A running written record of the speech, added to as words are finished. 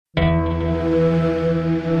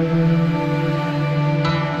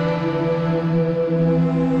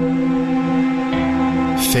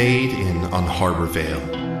Harbor Vale,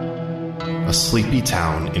 a sleepy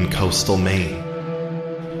town in coastal Maine.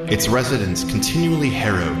 Its residents continually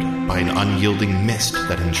harrowed by an unyielding mist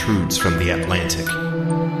that intrudes from the Atlantic.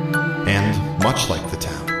 And, much like the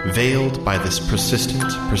town, veiled by this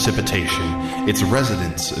persistent precipitation, its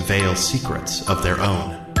residents veil secrets of their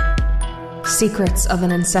own. Secrets of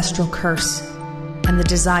an ancestral curse and the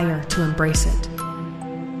desire to embrace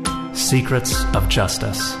it. Secrets of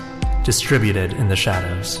justice, distributed in the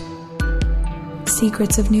shadows.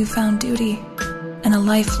 Secrets of newfound duty and a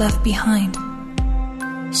life left behind.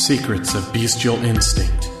 Secrets of bestial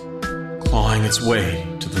instinct, clawing its way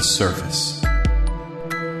to the surface.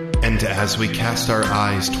 And as we cast our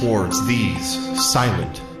eyes towards these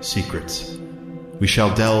silent secrets, we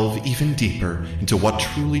shall delve even deeper into what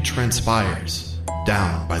truly transpires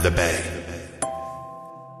down by the bay.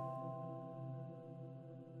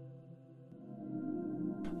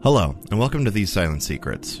 Hello, and welcome to These Silent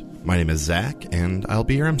Secrets. My name is Zach, and I'll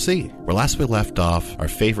be your MC. Where last we left off, our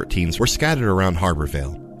favorite teens were scattered around Harbor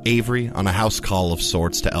Vale. Avery on a house call of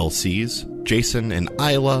sorts to LC's, Jason and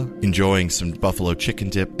Isla enjoying some buffalo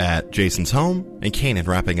chicken dip at Jason's home, and Kanan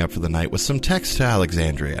wrapping up for the night with some text to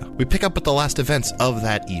Alexandria. We pick up with the last events of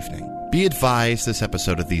that evening. Be advised, this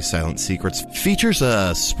episode of These Silent Secrets features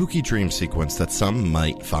a spooky dream sequence that some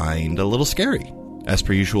might find a little scary. As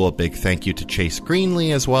per usual, a big thank you to Chase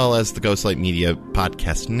Greenlee, as well as the Ghostlight Media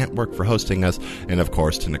Podcast Network for hosting us, and of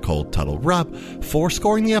course to Nicole Tuttle-Rupp for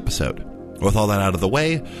scoring the episode. With all that out of the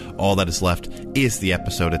way, all that is left is the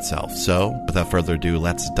episode itself. So, without further ado,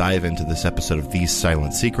 let's dive into this episode of These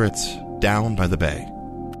Silent Secrets, Down by the Bay.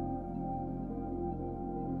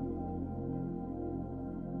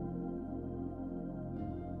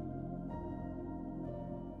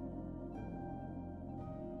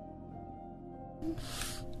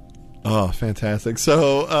 Oh, fantastic.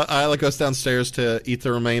 So, Isla goes downstairs to eat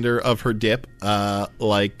the remainder of her dip, well,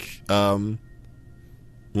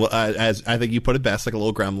 as I think you put it best, like a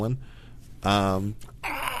little gremlin.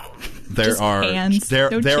 There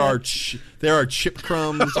are chip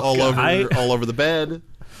crumbs all over the bed.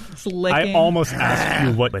 I almost asked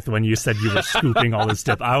you what when you said you were scooping all this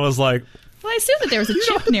dip. I was like, well, I assumed that there was a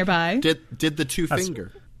chip nearby. Did the two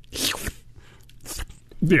finger?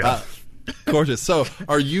 Yeah. Gorgeous. So,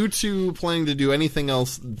 are you two planning to do anything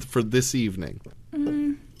else for this evening?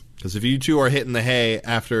 Because if you two are hitting the hay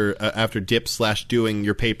after dip / doing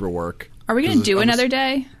your paperwork, are we going to do another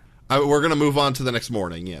day? We're going to move on to the next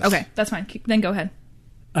morning. Yes. Okay, that's fine. Then go ahead.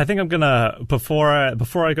 I think I'm gonna before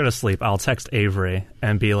I go to sleep, I'll text Avery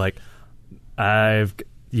and be like,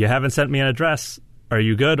 you haven't sent me an address. Are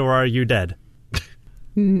you good or are you dead?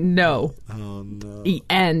 No. Oh no.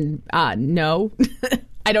 And no.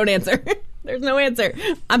 I don't answer. There's no answer.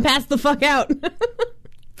 I'm passed the fuck out.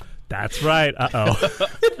 That's right. Uh-oh.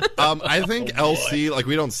 I think LC, like,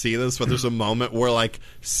 we don't see this, but there's a moment where, like,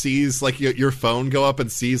 sees, like, your phone go up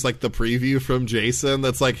and sees, like, the preview from Jason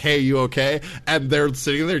that's like, hey, you okay? And they're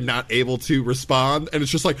sitting there not able to respond, and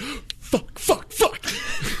it's just like, fuck.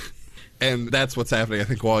 And that's what's happening, I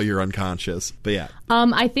think, while you're unconscious. But yeah.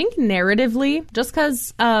 I think narratively, just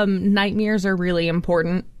because nightmares are really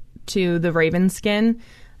important to the Ravenskin,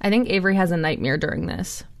 I think Avery has a nightmare during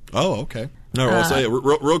this. Oh, okay. No, I'll say it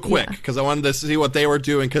real quick, because I wanted to see what they were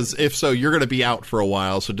doing, because if so, you're going to be out for a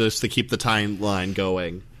while, so just to keep the timeline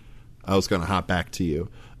going, I was going to hop back to you,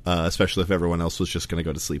 especially if everyone else was just going to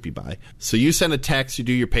go to sleepy bye. So you send a text, you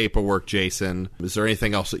do your paperwork, Jason. Is there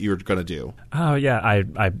anything else that you were going to do? Oh, yeah,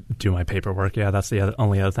 I do my paperwork. Yeah, that's the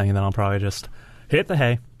only other thing, and then I'll probably just hit the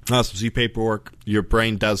hay. Awesome. So you paperwork, your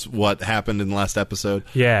brain does what happened in the last episode?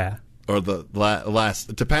 Yeah. Or the last,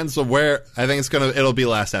 it depends on where, I think it'll be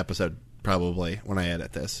last episode. Probably when I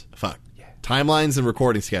edit this. Fuck. Yeah. Timelines and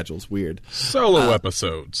recording schedules. Weird. Solo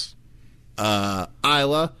episodes.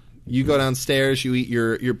 Isla, you go downstairs, you eat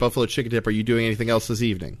your buffalo chicken dip. Are you doing anything else this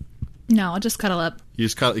evening? No, I'll just cuddle up. You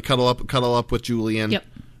just cuddle up with Julian. Yep.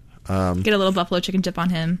 Get a little buffalo chicken dip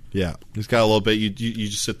on him. Yeah. He's got a little bit. You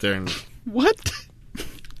just sit there and... What?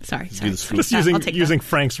 Sorry. Just using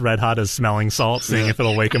Frank's Red Hot as smelling salt, seeing if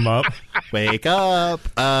it'll wake him up. Wake up.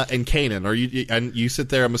 And Kanan, you sit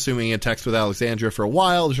there, I'm assuming, in text with Alexandria for a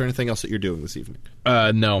while. Is there anything else that you're doing this evening?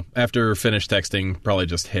 No. After finished texting, probably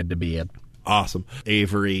just head to bed. Awesome.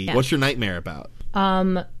 Avery, what's your nightmare about?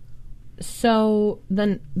 So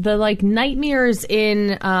the like nightmares in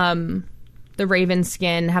the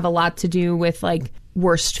Ravenskin have a lot to do with like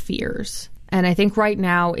worst fears. And I think right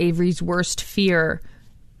now Avery's worst fear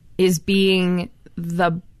is being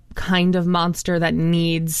the kind of monster that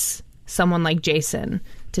needs someone like Jason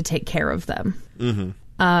to take care of them.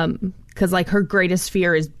 Mm-hmm. 'Cause like her greatest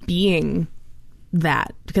fear is being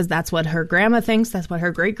that, because that's what her grandma thinks. That's what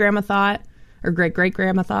her great-grandma thought, or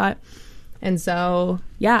great-great-grandma thought. And so,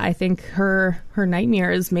 yeah, I think her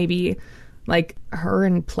nightmare is maybe like her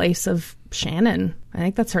in place of Shannon. I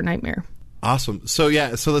think that's her nightmare. Awesome. So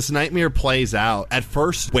this nightmare plays out at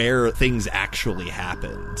first where things actually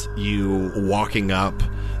happened. You walking up,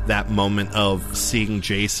 that moment of seeing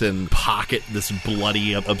Jason pocket this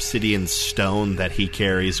bloody obsidian stone that he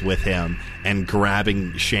carries with him and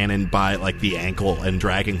grabbing Shannon by like the ankle and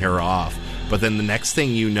dragging her off. But then the next thing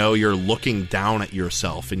you know, you're looking down at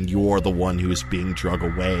yourself and you're the one who's being dragged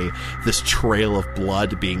away. This trail of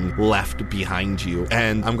blood being left behind you.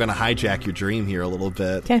 And I'm going to hijack your dream here a little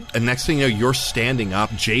bit. Okay. And next thing you know, you're standing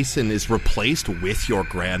up. Jason is replaced with your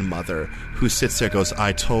grandmother, who sits there and goes,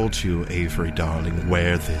 I told you, Avery, darling,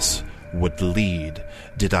 where this would lead,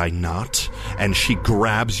 did I not? And she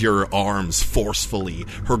grabs your arms forcefully,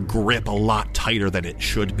 her grip a lot tighter than it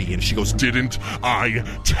should be, and she goes, didn't I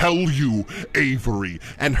tell you, Avery?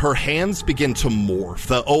 And her hands begin to morph.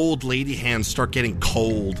 The old lady hands start getting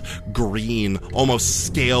cold, green, almost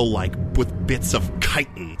scale-like, with bits of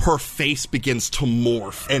chitin. Her face begins to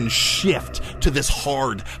morph and shift to this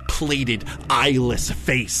hard, plated, eyeless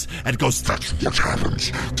face, and goes, that's what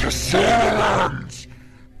happens to sailors!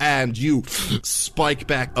 And you spike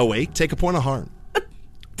back awake. Take a point of harm.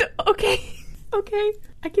 Okay,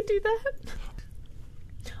 I can do that.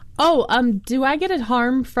 Oh, do I get a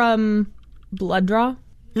harm from blood draw?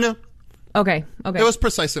 No. Okay. It was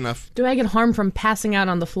precise enough. Do I get harm from passing out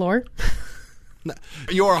on the floor? No.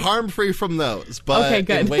 You are harm-free from those, but okay,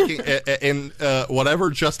 good. in whatever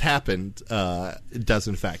just happened, it does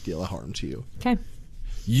in fact deal a harm to you. Okay.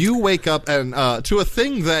 You wake up and to a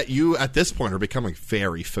thing that you, at this point, are becoming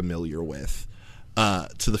very familiar with,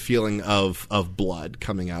 to the feeling of blood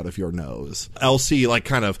coming out of your nose. Elsie, like,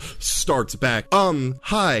 kind of starts back.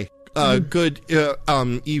 Hi. Good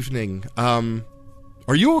evening.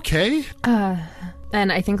 Are you okay?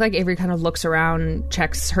 And I think, like, Avery kind of looks around,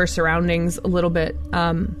 checks her surroundings a little bit,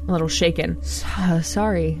 a little shaken.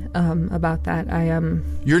 Sorry about that.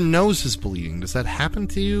 Your nose is bleeding. Does that happen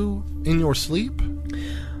to you in your sleep?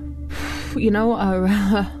 You know,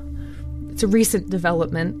 it's a recent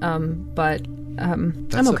development, but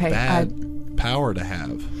That's I'm okay. A bad power to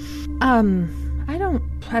have. I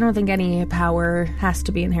don't think any power has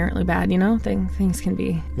to be inherently bad. You know, things can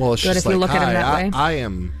be well, it's good just if you like, look at it that way.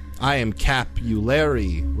 I am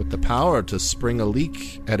Capulary with the power to spring a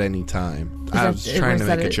leak at any time. I was trying to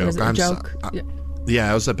make a joke. I'm sorry.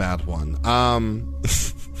 Yeah, it was a bad one.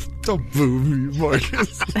 Don't boo me,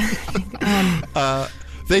 Marcus.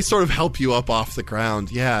 They sort of help you up off the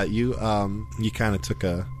ground. Yeah, you kind of took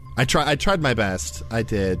a. I tried my best. I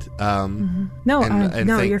did. No,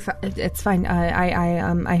 you're it's fine.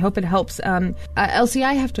 I hope it helps. Elsie,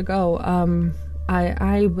 I have to go.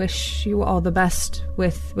 I wish you all the best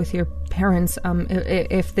with your parents.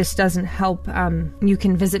 If this doesn't help, you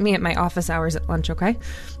can visit me at my office hours at lunch, okay?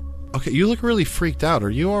 Okay, you look really freaked out. Are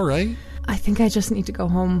you all right? I think I just need to go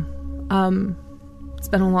home. It's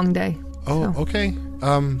been a long day. Oh, so. Okay.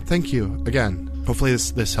 Thank you again. Hopefully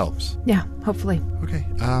this helps. Yeah, hopefully. Okay.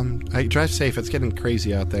 Drive safe. It's getting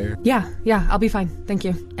crazy out there. Yeah, I'll be fine. Thank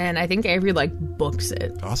you. And I think Avery, books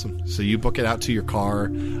it. Awesome. So you book it out to your car.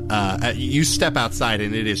 You step outside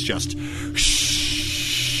and it is just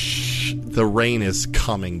shh. The rain is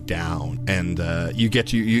coming down. And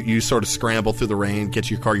you sort of scramble through the rain, get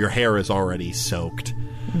to your car. Your hair is already soaked.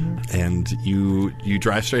 Mm-hmm. And you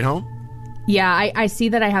drive straight home? Yeah, I see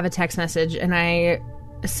that I have a text message and I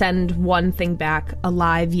send one thing back,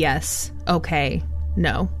 alive, yes, okay,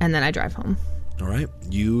 no, and then I drive home. All right,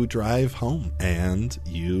 you drive home and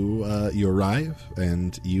you arrive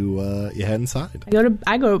and you head inside.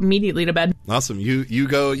 I go immediately to bed. Awesome. You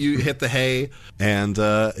hit the hay, and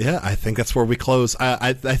I think that's where we close.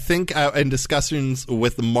 I think in discussions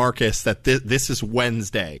with Marcus that this is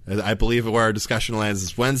Wednesday. I believe where our discussion lands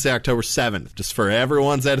is Wednesday, October 7th, just for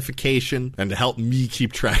everyone's edification and to help me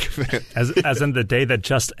keep track of it. As in the day that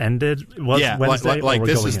just ended was Wednesday. Like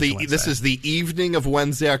this is the evening of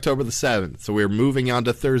Wednesday, October the 7th. So we're moving on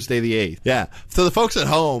to Thursday the 8th. Yeah. So the folks at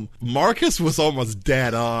home, Marcus was almost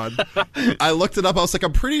dead on. I looked it up. I was like,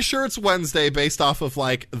 I'm pretty sure it's Wednesday based off of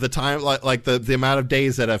like the time, like the amount of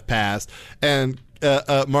days that have passed. And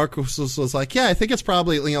Marcus was like, yeah, I think it's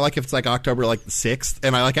probably, like if it's like October like the 6th.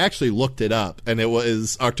 And I actually looked it up and it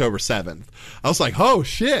was October 7th. I was like, oh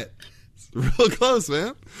shit. Real close,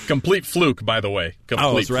 man. Complete fluke, by the way.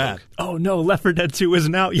 It's rad. Oh no, Left 4 Dead 2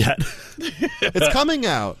 isn't out yet. It's coming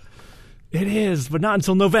out. It is, but not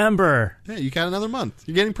until November. Yeah, you got another month.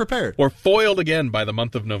 You're getting prepared. We're foiled again by the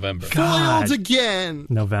month of November. God. Foiled again.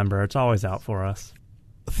 November, it's always out for us.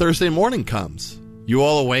 Thursday morning comes. You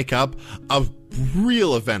all wake up. A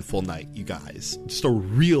real eventful night, you guys. Just a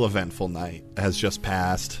real eventful night has just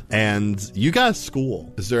passed. And you got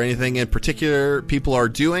school. Is there anything in particular people are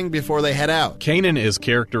doing before they head out? Kanan is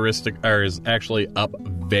actually up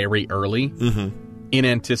very early in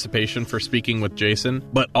anticipation for speaking with Jason,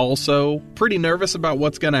 but also pretty nervous about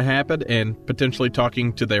what's going to happen and potentially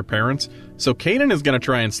talking to their parents. So Kanan is going to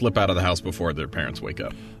try and slip out of the house before their parents wake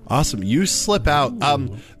up. Awesome. You slip out.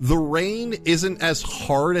 The rain isn't as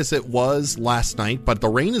hard as it was last night, but the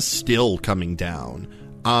rain is still coming down.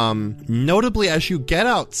 Notably, as you get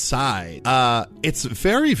outside, it's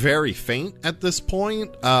very, very faint at this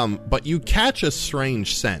point, but you catch a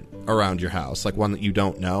strange scent around your house, like one that you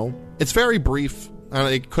don't know. It's very brief.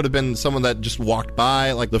 It could have been someone that just walked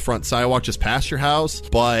by, like the front sidewalk just past your house,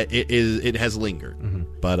 but it has lingered.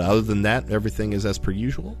 But other than that, everything is as per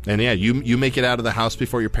usual. And yeah, you make it out of the house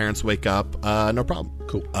before your parents wake up. No problem.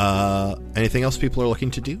 Cool. Anything else people are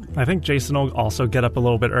looking to do? I think Jason will also get up a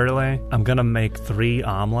little bit early. I'm going to make 3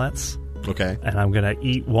 omelets. Okay. And I'm going to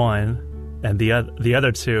eat one. And the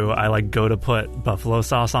other 2, I go to put buffalo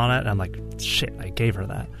sauce on it. And I'm like, shit, I gave her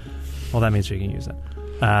that. Well, that means she can use it.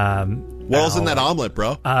 What else in that omelet,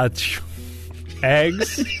 bro?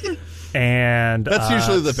 Eggs. And that's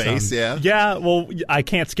usually the base, yeah. Yeah, well, I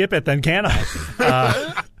can't skip it then, can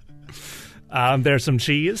I? There's some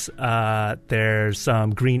cheese. There's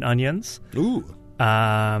some green onions. Ooh.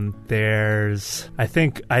 There's I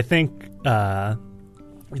think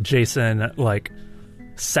Jason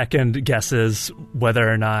second guesses whether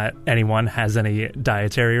or not anyone has any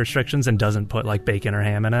dietary restrictions and doesn't put bacon or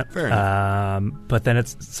ham in it. Fair enough. But then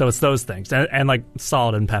it's those things and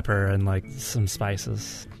salt and pepper and some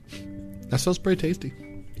spices. That sounds pretty tasty.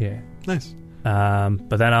 Yeah. Nice.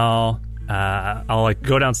 But then I'll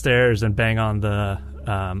go downstairs and bang on the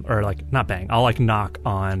not bang. I'll knock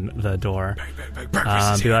on the door. Bang,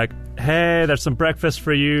 breakfast be like, hey, there's some breakfast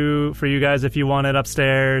for you guys if you want it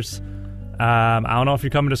upstairs. I don't know if you're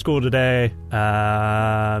coming to school today,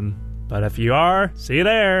 but if you are, see you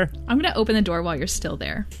there. I'm going to open the door while you're still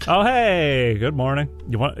there. Oh, hey, good morning.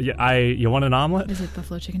 You want an omelet? Is it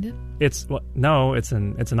buffalo chicken dip? It's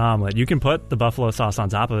an omelet. You can put the buffalo sauce on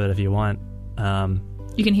top of it if you want.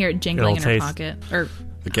 You can hear it jingling in her pocket, or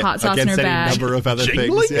hot sauce in her bag. Number of other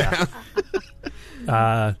Jingling? things.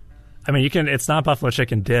 Yeah. You can. It's not buffalo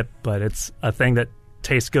chicken dip, but it's a thing that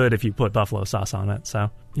tastes good if you put buffalo sauce on it. So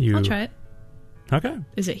I'll try it. Okay.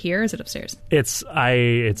 Is it here or is it upstairs? It's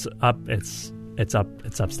upstairs.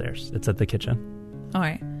 It's at the kitchen. All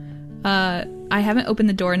right. I haven't opened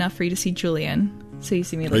the door enough for you to see Julian. So you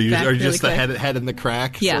see me back are you really just quick. the head in the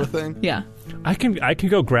crack sort of thing? Yeah. I can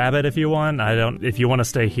go grab it if you want. If you want to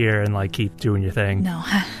stay here and keep doing your thing. No,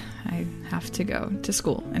 I have to go to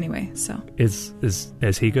school anyway. So is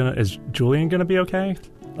Julian gonna be okay?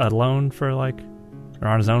 Alone for or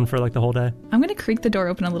on his own for the whole day? I'm gonna creak the door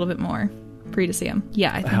open a little bit more for you to see him.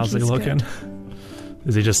 Yeah, I think how's he looking? Good.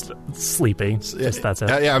 Is he just sleepy? Just that's it.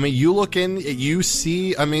 Yeah, you look in, you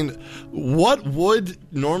see, what would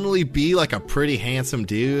normally be a pretty handsome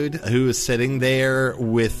dude who is sitting there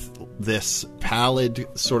with this pallid,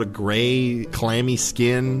 sort of gray, clammy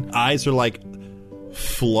skin. Eyes are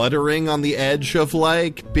fluttering on the edge of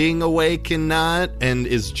being awake and not, and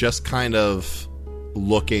is just kind of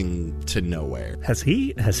looking to nowhere. Has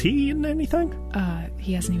he eaten anything?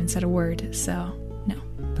 He hasn't even said a word, so no.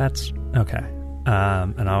 That's okay.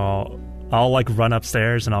 And I'll run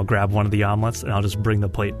upstairs and I'll grab one of the omelets and I'll just bring the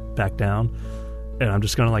plate back down. And I'm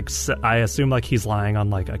just gonna I assume he's lying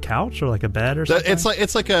on a couch or a bed or something.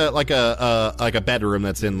 It's like a bedroom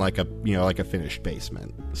that's in a finished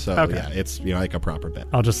basement. So okay. Yeah, it's like a proper bed.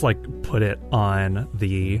 I'll just put it on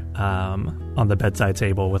the bedside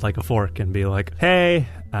table with a fork and be like, hey,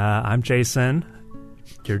 I'm Jason.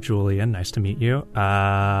 You're Julian. Nice to meet you.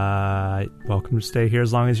 Welcome to stay here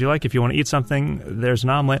as long as you like. If you want to eat something, there's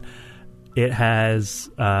an omelet. It has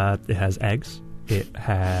eggs. It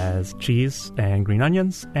has cheese and green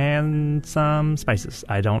onions and some spices.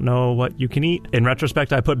 I don't know what you can eat. In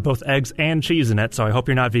retrospect, I put both eggs and cheese in it, so I hope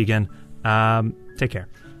you're not vegan. Take care.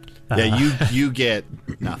 Yeah, you get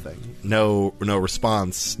nothing. No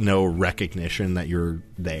response. No recognition that you're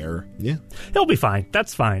there. Yeah, he'll be fine.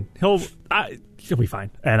 That's fine. He'll be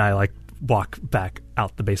fine. And I walk back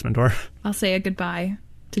out the basement door. I'll say a goodbye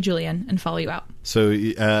to Julian and follow you out. So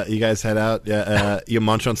you guys head out. You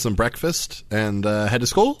munch on some breakfast and head to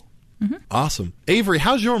school. Awesome. Avery,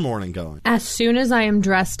 how's your morning going? As soon as I am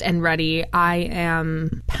dressed and ready, I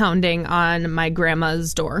am pounding on my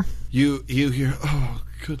grandma's door. You hear, oh,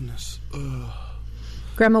 goodness.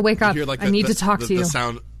 Grandma, wake up. You hear, like, I need to talk to you. The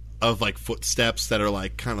sound of, like, footsteps that are,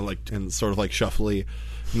 like, kind of, like, and sort of, like, shuffly.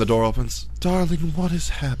 And the door opens. Darling, what is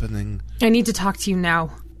happening? I need to talk to you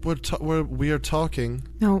now. We are talking.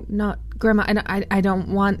 No, not Grandma. I don't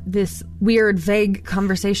want this weird, vague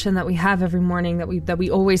conversation that we have every morning that we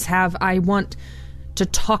always have. I want to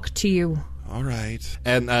talk to you. All right.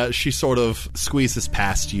 And she sort of squeezes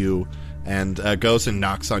past you and goes and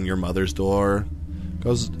knocks on your mother's door.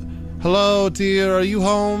 Goes, hello, dear, are you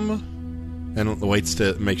home? And waits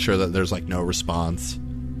to make sure that there's, like, no response.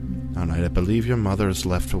 All right, I believe your mother has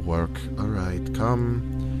left for work. All right,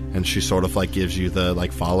 come. And she sort of, like, gives you the,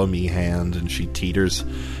 like, follow me hand, and she teeters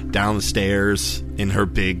down the stairs in her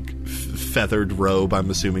big feathered robe, I'm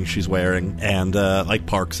assuming she's wearing, and, like,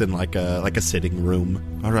 parks in, like a sitting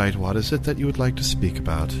room. All right, what is it that you would like to speak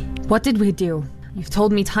about? What did we do? You've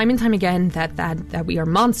told me time and time again that we are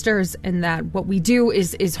monsters and that what we do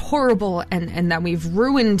is horrible and that we've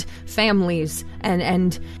ruined families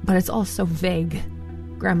but it's all so vague.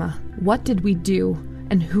 Grandma, what did we do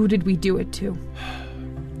and who did we do it to?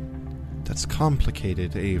 That's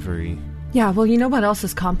complicated, Avery. Yeah, well, you know what else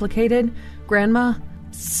is complicated? Grandma,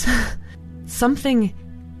 something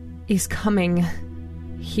is coming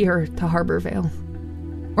here to Harborvale.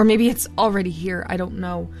 Or maybe it's already here, I don't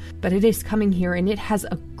know. But it is coming here, and it has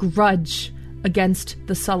a grudge against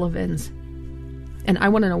the Sullivans. And I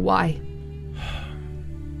want to know why.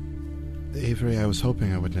 Avery, I was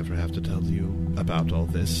hoping I would never have to tell you about all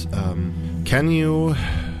this. Can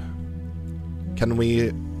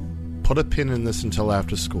we put a pin in this until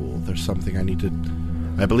after school? There's something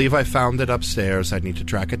I believe I found it upstairs. I need to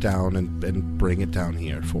track it down and bring it down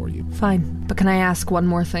here for you. Fine, but can I ask one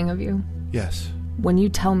more thing of you? Yes. When you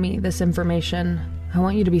tell me this information, I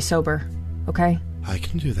want you to be sober, okay? I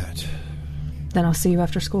can do that. Then I'll see you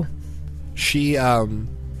after school. She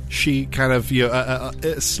kind of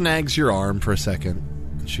snags your arm for a second.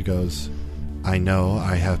 And she goes, I know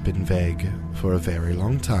I have been vague for a very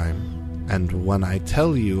long time. And when I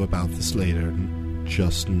tell you about this later,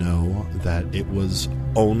 just know that it was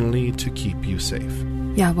only to keep you safe.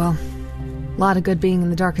 Yeah, well, a lot of good being in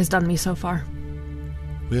the dark has done me so far.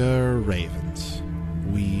 We're ravens.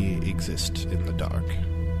 We exist in the dark.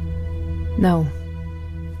 No.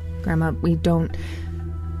 Grandma, we don't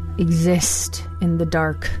exist in the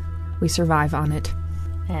dark. We survive on it.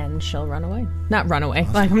 And she'll run away. Not run away.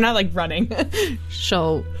 Awesome. Like, I'm not, like, running.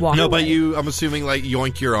 She'll walk away. No, but I'm assuming, like,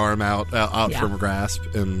 yoink your arm out from her grasp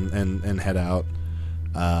and head out.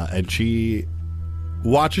 And she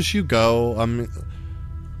watches you go. I don't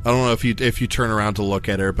know if you turn around to look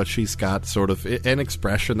at her, but she's got sort of an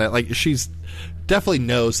expression that, like, she's definitely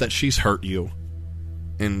knows that she's hurt you.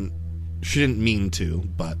 And she didn't mean to,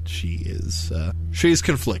 but she's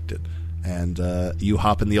conflicted. And you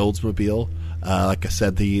hop in the Oldsmobile. Like I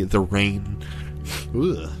said, the rain.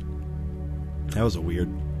 Ugh. That was a weird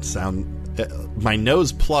sound. My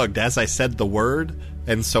nose plugged as I said the word,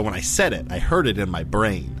 and so when I said it, I heard it in my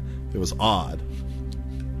brain. It was odd.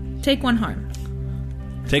 Take one harm.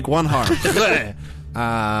 Take one harm.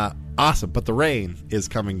 Awesome. But the rain is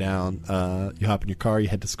coming down. You hop in your car, you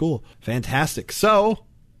head to school. Fantastic. So,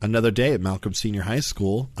 another day at Malcolm Senior High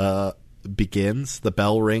School begins. The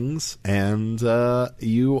bell rings, and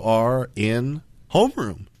you are in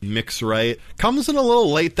homeroom. Mix Right comes in a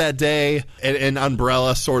little late that day. An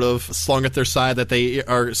umbrella sort of slung at their side that they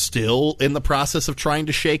are still in the process of trying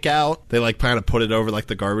to shake out. They, like, kind of put it over, like,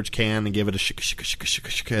 the garbage can and give it a shika, shika, shika, shika,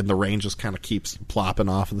 shika, and the rain just kind of keeps plopping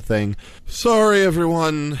off of the thing. Sorry,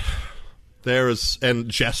 everyone. And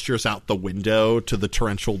gestures out the window to the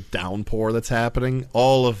torrential downpour that's happening.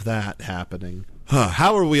 All of that happening.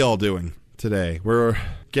 How are we all doing today? We're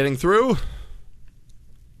getting through?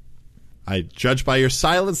 I judge by your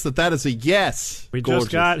silence that is a yes. We Gorgeous.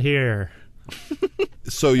 just got here.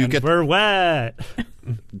 So you get... We're wet.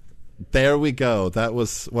 There we go. That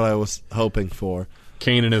was what I was hoping for.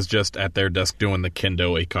 Kanan is just at their desk doing the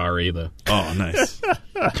Kendo Ikari. Oh, nice.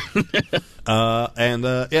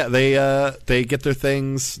 They get their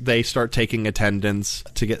things. They start taking attendance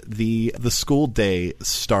to get the school day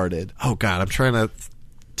started. Oh, God, I'm trying to...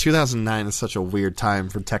 2009 is such a weird time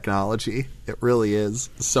for technology. It really is.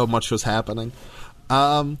 So much was happening.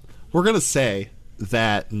 We're going to say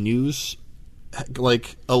that news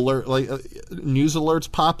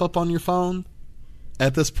alerts pop up on your phone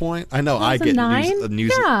at this point. I know I get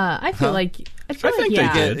news. Yeah, I feel like I think they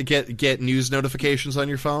yeah. did. Get news notifications on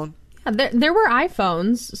your phone. There were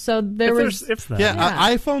iPhones, so there was...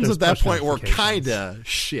 iPhones There's at that push point were notifications. kind of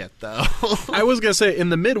shit, though. I was going to say, in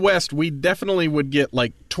the Midwest, we definitely would get,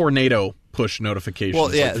 like, tornado push notifications.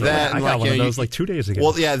 Well, yeah, like that... I got one of those like 2 days ago.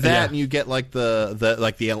 Well, yeah, and you get, like,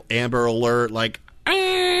 the Amber Alert, like...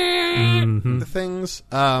 the things.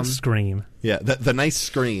 Scream. Yeah, the nice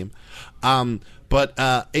scream.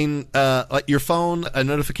 But in like your phone, a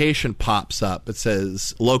notification pops up. It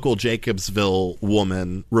says local Jacobsville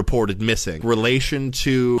woman reported missing. Relation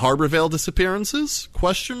to Harborvale disappearances? ?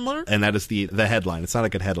 And that is the headline. It's not a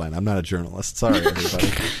good headline. I'm not a journalist. Sorry,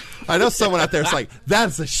 everybody. I know someone out there is like,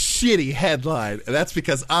 that's a shitty headline. And that's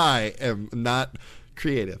because I am not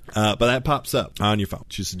creative. But that pops up on your phone.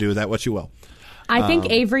 Choose to do with that what you will. I think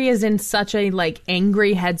Avery is in such a, like,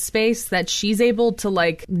 angry headspace that she's able to,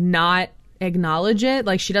 like, not acknowledge it.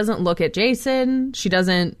 Like, she doesn't look at Jason. She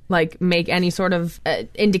doesn't, like, make any sort of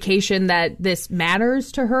indication that this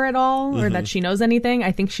matters to her at all or that she knows anything.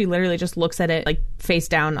 I think she literally just looks at it, like, face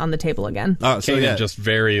down on the table again. So Kanan just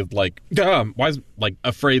very, like, why is, like,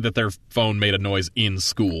 afraid that their phone made a noise in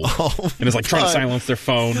school. And is, like, trying to silence their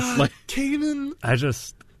phone. Like, Kanan.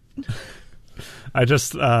 I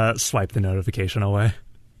just swipe the notification away.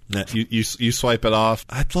 Yeah, you swipe it off.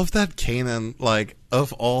 I'd love that Kanan, like,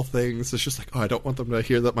 of all things, it's just like, I don't want them to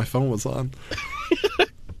hear that my phone was on.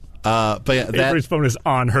 But yeah, Avery's phone is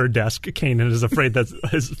on her desk. Kanan is afraid that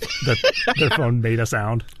their phone made a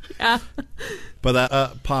sound. Yeah. But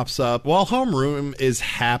that pops up. While homeroom is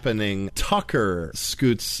happening, Tucker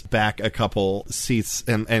scoots back a couple seats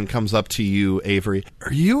and comes up to you, Avery.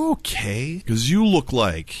 Are you okay? Because you look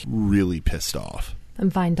like really pissed off. I'm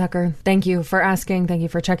fine, Tucker. Thank you for asking. Thank you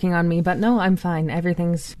for checking on me. But no, I'm fine.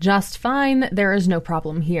 Everything's just fine. There is no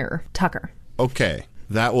problem here. Tucker. Okay.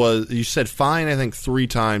 You said fine, I think 3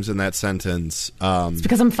 times in that sentence. It's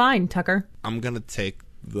because I'm fine, Tucker. I'm going to take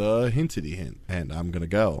the hintity hint, and I'm going to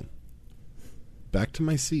go back to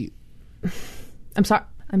my seat. I'm sorry.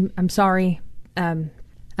 I'm sorry. I'm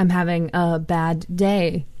having a bad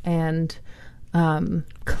day and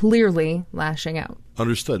clearly lashing out.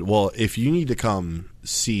 Understood. Well, if you need to come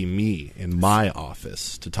see me in my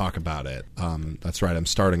office to talk about it, that's right. I'm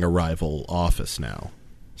starting a rival office now.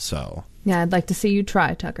 So yeah, I'd like to see you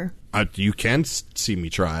try, Tucker. You can see me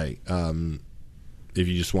try if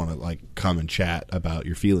you just want to, like, come and chat about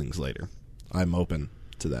your feelings later. I'm open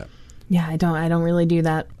to that. Yeah, I don't really do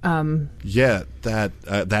that. Yeah,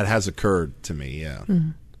 that has occurred to me. Yeah.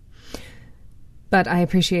 Mm-hmm. But I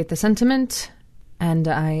appreciate the sentiment, and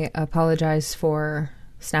I apologize for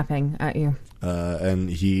snapping at you. And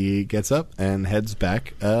he gets up and heads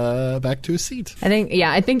back to his seat.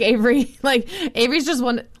 I think Avery, Avery's just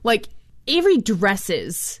one, Avery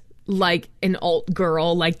dresses like an alt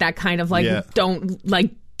girl, like that kind of,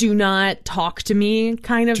 do not talk to me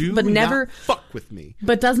kind of, but never fuck with me.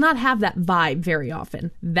 But does not have that vibe very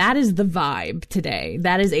often. That is the vibe today.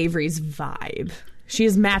 That is Avery's vibe. She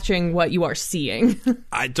is matching what you are seeing.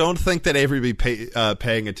 I don't think that Avery be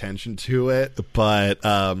paying attention to it, but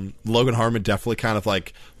Logan Harmon definitely kind of,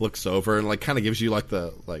 like, looks over and, like, kind of gives you, like,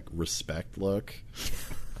 the, like, respect look.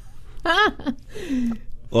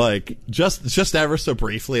 Like, just ever so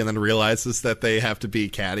briefly, and then realizes that they have to be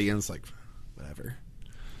catty, and it's like, whatever.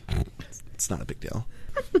 It's not a big deal.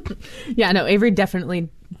 Yeah, no, Avery definitely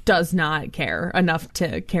does not care enough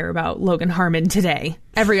to care about Logan Harmon today.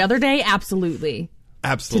 Every other day, absolutely.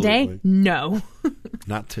 Absolutely. Today, no.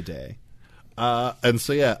 Not today. And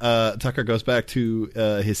so, yeah, Tucker goes back to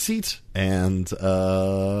his seat and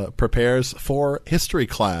prepares for history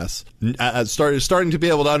class. Starting to be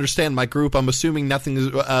able to understand my group. I'm assuming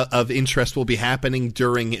nothing of interest will be happening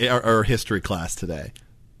during our history class today.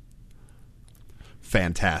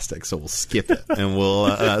 Fantastic. So we'll skip it, and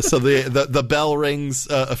we'll. So the bell rings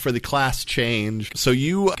for the class change. So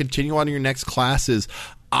you continue on to your next classes.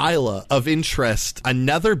 Isla, of interest,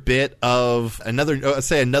 another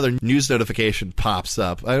news notification pops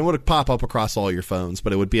up. It would pop up across all your phones,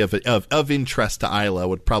 but it would be of interest to Isla,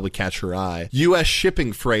 would probably catch her eye. U.S.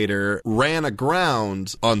 shipping freighter ran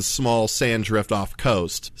aground on small sand drift off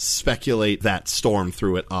coast. Speculate that storm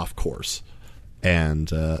threw it off course. And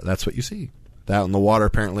that's what you see. Out in the water,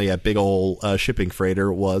 apparently a big old shipping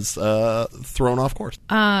freighter was thrown off course.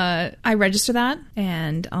 I register that,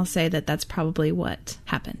 and I'll say that that's probably what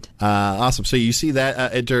happened. Awesome. So you see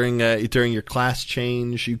that during your class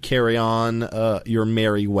change, you carry on your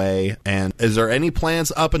merry way. And is there any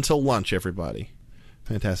plans up until lunch, everybody?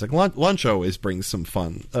 Fantastic. Lunch always brings some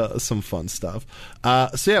fun stuff.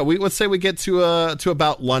 So yeah, let's say we get to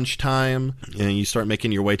about lunchtime, and you start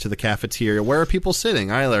making your way to the cafeteria. Where are people sitting?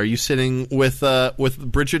 Isla, are you sitting with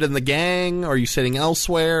Bridget and the gang? Or are you sitting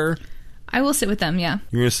elsewhere? I will sit with them, yeah.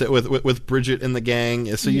 You're gonna sit with Bridget and the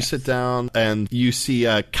gang. So you sit down and you see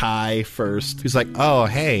Kai first, who's like, "Oh,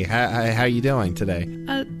 hey, how you doing today?"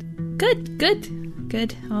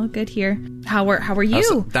 Good. All good here. How are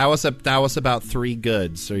you? That was about 3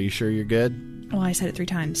 goods. Are you sure you're good? Well, I said it 3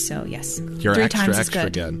 times, so yes. You're 3 extra times extra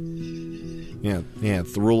is good. Yeah.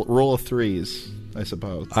 It's the rule of 3s, I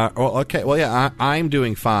suppose. Well, okay. Well, yeah, I'm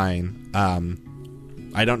doing fine.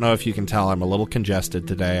 I don't know if you can tell, I'm a little congested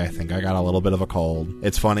today. I think I got a little bit of a cold.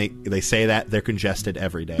 It's funny, they say that they're congested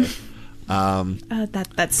every day.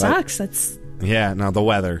 That sucks. That's no, the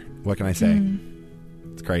weather. What can I say?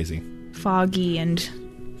 It's crazy. Foggy and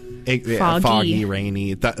foggy,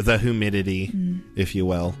 rainy, the humidity, if you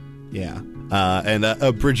will. Yeah.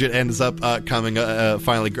 And Bridget ends up coming,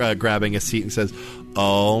 finally grabbing a seat and says,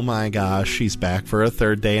 "Oh my gosh, she's back for a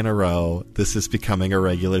 3rd day in a row. This is becoming a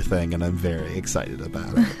regular thing, and I'm very excited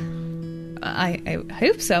about it." I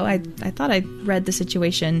hope so. I thought I read the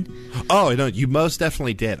situation. Oh, no, you most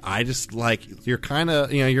definitely did. I just, you're kind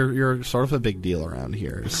of, you're sort of a big deal around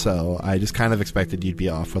here, so I just kind of expected you'd be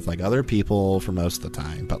off with, other people for most of the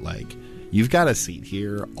time, but, you've got a seat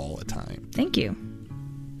here all the time. Thank you.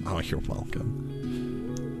 Oh, you're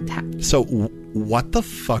welcome. So, what the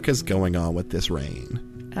fuck is going on with this rain?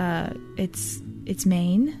 It's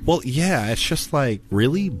Maine. Well, yeah, it's just,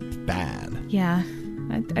 really bad. Yeah.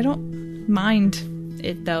 I don't mind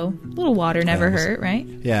it, though. A little water never hurt, right?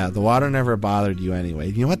 Yeah, the water never bothered you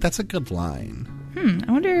anyway. You know what? That's a good line.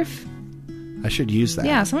 I wonder if... I should use that.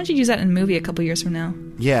 Yeah, someone should use that in a movie a couple years from now.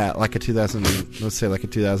 Yeah, let's say a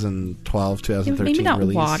 2012, 2013 maybe not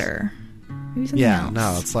release. Water. Maybe something else.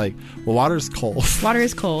 No, it's water's cold. Water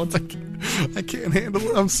is cold. I can't handle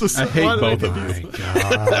it. I'm so sorry. I hate both of you.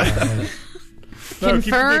 God.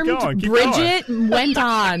 Confirmed. Bridget went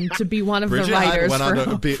on to be one of the writers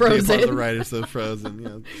for be Frozen. one of the writers of Frozen.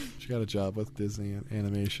 Yeah, she got a job with Disney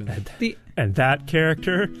animation. And that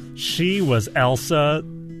character, she was Elsa,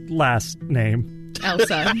 last name.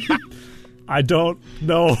 Elsa. I don't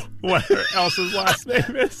know what her Elsa's last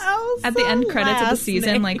name is. At the end credits of the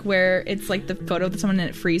season, where it's the photo of someone and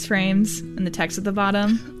it freeze frames and the text at the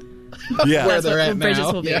bottom. Yeah, where they're at Bridget's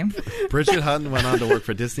now. Will be. Bridget Hutton went on to work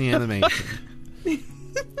for Disney Animation.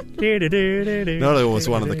 No, it was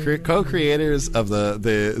one of the co-creators of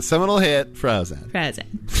the seminal hit Frozen.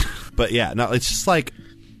 But yeah, no, it's just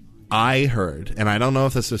I heard, and I don't know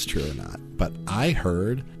if this is true or not, but I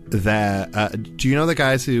heard that. Do you know the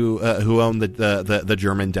guys who own the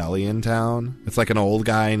German deli in town? It's an old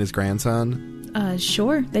guy and his grandson.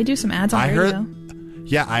 Sure, they do some ads on the radio.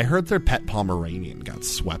 Yeah, I heard their pet Pomeranian got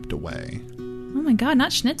swept away. Oh my god,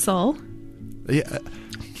 not Schnitzel. Yeah.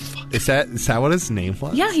 Is that what his name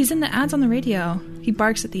was? Yeah, he's in the ads on the radio. He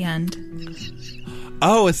barks at the end.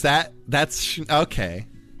 Oh, that's okay.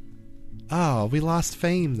 Oh, we lost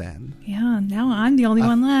Fame then. Yeah, now I'm the only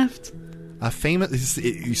one left. A famous.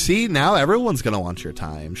 You see, now everyone's gonna want your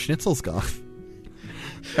time. Schnitzel's gone.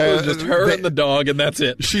 It was just her and the dog, and that's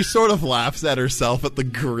it. She sort of laughs at herself at the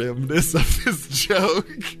grimness of his joke.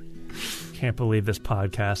 Can't believe this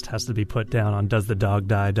podcast has to be put down on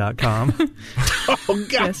doesthedogdie.com. Oh,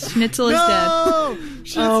 God. Yes, Schnitzel is dead.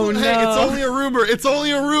 Schnitzel, oh, no. Hey, it's only a rumor. It's only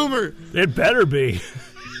a rumor. It better be.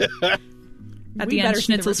 At the end,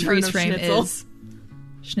 Schnitzel's freeze frame is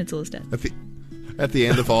Schnitzel is dead. At the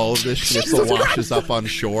end of all of this, Schnitzel washes up on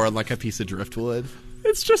shore on a piece of driftwood.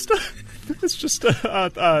 It's just a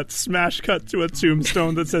smash cut to a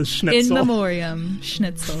tombstone that says Schnitzel. In memoriam,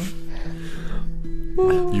 Schnitzel.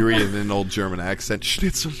 You read it in an old German accent.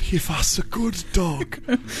 Schnitzel, he was a good dog.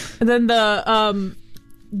 And then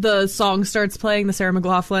the song starts playing, the Sarah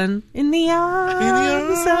McLachlan. In the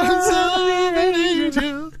arms of an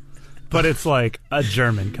angel. But it's a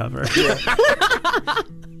German cover.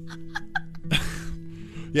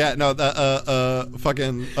 Yeah, no,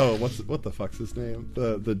 fucking, what the fuck's his name?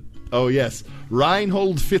 Oh yes,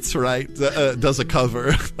 Reinhold Fitzwright does a cover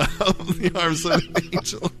of The Arms of an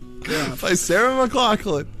Angel by Sarah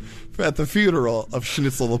McLachlan at the funeral of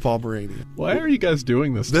Schnitzel the Pomeranian. Why are you guys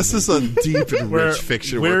doing this? This is a deep and rich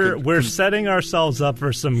fiction. We're setting ourselves up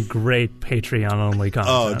for some great Patreon-only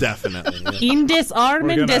content. Oh, definitely. Yeah. In des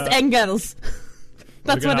Armen des Engels.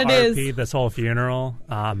 That's what it is. RP this whole funeral.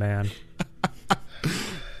 Ah, man.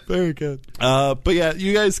 Very good. But yeah,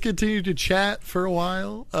 you guys continue to chat for a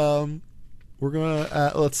while. We're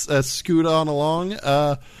gonna let's scoot on along.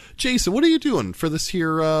 Jason, what are you doing for this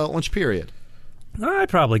here lunch period? I'd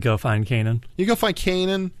probably go find Kanan. You go find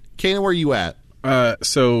Kanan. Kanan, where you at?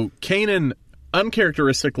 So Kanan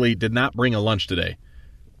uncharacteristically did not bring a lunch today.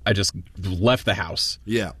 I just left the house.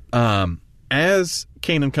 Yeah. As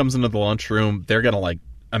Kanan comes into the lunchroom, they're going to like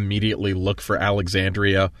immediately look for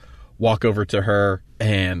Alexandria, walk over to her,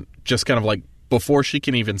 and just kind of like, before she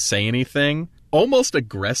can even say anything, almost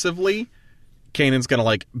aggressively, Kanan's going to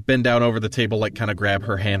like bend down over the table, like kind of grab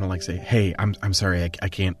her hand and like say, hey, I'm sorry, I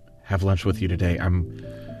can't have lunch with you today. I'm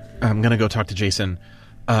going to go talk to Jason.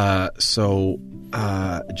 Just,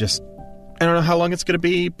 I don't know how long it's going to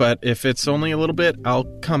be, but if it's only a little bit, I'll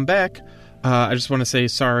come back. I just want to say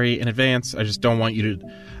sorry in advance. I just don't want you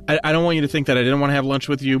to, I don't want you to think that I didn't want to have lunch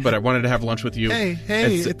with you, but I wanted to have lunch with you. Hey,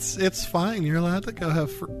 it's fine. You're allowed to go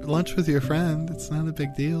have lunch with your friend. It's not a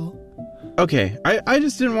big deal. Okay. I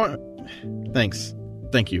just didn't want, thanks.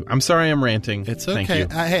 Thank you. I'm sorry I'm ranting. It's okay.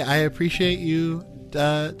 Thank you. I appreciate you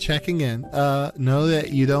checking in. Know that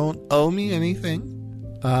you don't owe me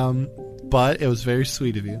anything, but it was very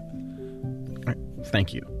sweet of you.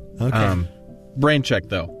 Thank you. Okay. Rain check,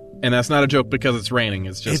 though. And that's not a joke because it's raining.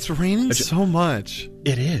 It's just... It's raining so much.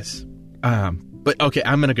 It is. But, okay,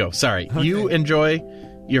 I'm going to go. Sorry. Okay. You enjoy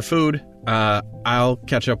your food. I'll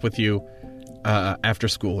catch up with you after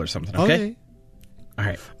school or something, okay? All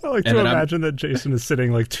right. I like to imagine that Jason is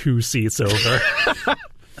sitting like 2 seats over.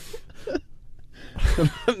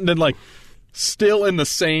 And then, like, still in the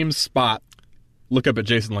same spot, look up at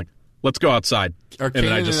Jason like, let's go outside. And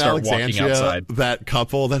then I just start walking outside. That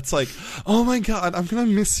couple that's like, oh my God, I'm going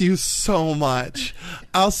to miss you so much.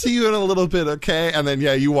 I'll see you in a little bit, okay? And then,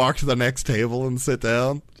 you walk to the next table and sit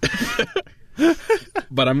down.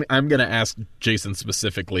 But I'm going to ask Jason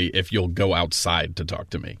specifically if you'll go outside to talk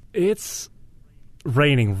to me. It's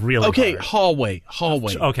raining really hard. Hallway.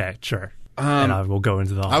 Okay, sure. And I will go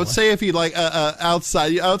into the hallway. I would say if you like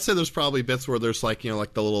outside, I would say there's probably bits where there's like,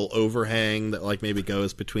 like the little overhang that like maybe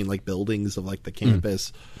goes between like buildings of like the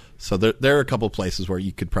campus. So there are a couple places where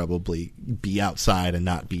you could probably be outside and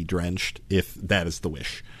not be drenched if that is the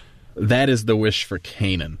wish. That is the wish for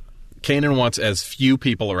Kanan. Kanan wants as few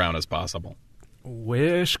people around as possible.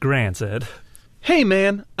 Wish granted. Hey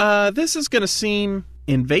man, this is going to seem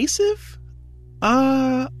invasive.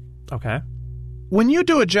 Okay. When you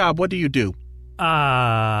do a job, what do you do? What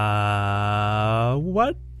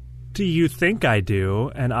do you think I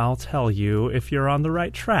do? And I'll tell you if you're on the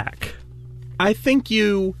right track. I think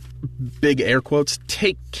you, big air quotes,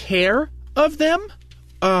 take care of them.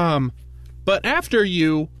 But after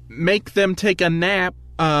you make them take a nap,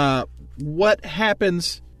 what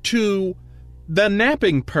happens to the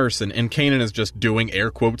napping person? And Kanan is just doing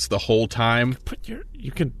air quotes the whole time.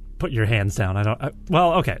 You can put your hands down.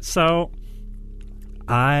 Well, okay, so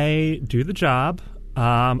I do the job.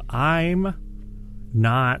 I'm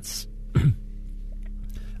not...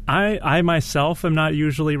 I myself am not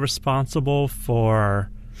usually responsible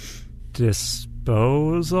for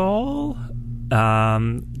disposal.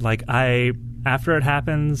 After it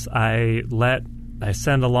happens, I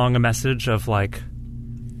send along a message of like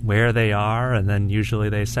where they are, and then usually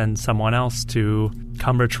they send someone else to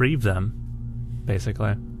come retrieve them,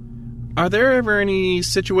 basically. Are there ever any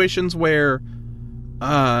situations where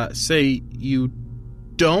say you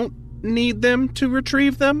don't need them to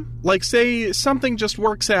retrieve them? Like, say something just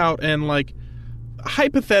works out and, like,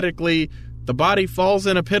 hypothetically, the body falls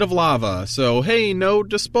in a pit of lava. So, hey, no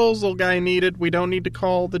disposal guy needed. We don't need to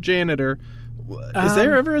call the janitor. Is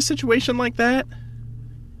there ever a situation like that?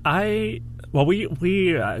 We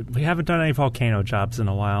haven't done any volcano jobs in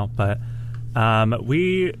a while, but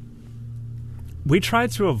we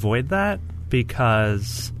tried to avoid that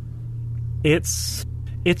because it's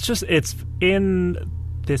in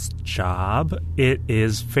this job, it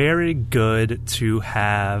is very good to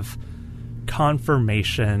have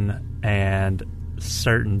confirmation and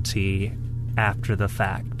certainty after the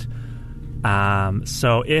fact.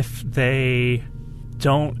 So if they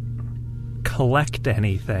don't collect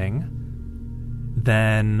anything,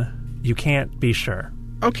 then you can't be sure.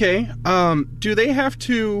 Okay. Do they have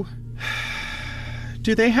to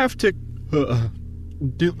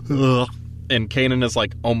and Kanan is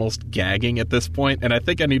like almost gagging at this point, and I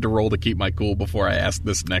think I need to roll to keep my cool before I ask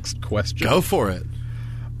this next question. Go for it.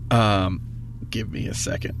 Give me a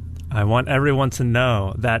second. I want everyone to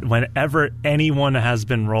know that whenever anyone has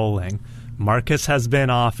been rolling, Marcus has been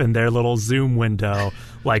off in their little Zoom window,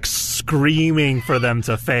 like screaming for them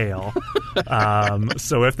to fail.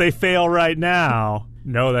 So if they fail right now,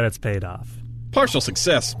 know that it's paid off. Partial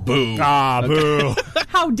success. Boo. Boo.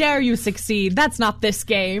 How dare you succeed? That's not this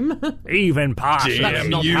game. Even partial. Damn That's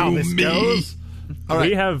not you, how this me. goes. All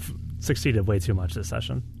right. We have succeeded way too much this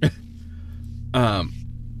session.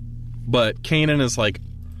 But Kanan is like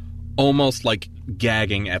almost like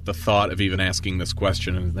gagging at the thought of even asking this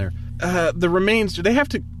question. And there, the remains, do they have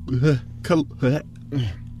to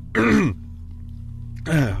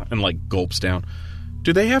and like gulps down.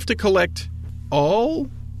 Do they have to collect all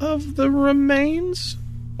of the remains?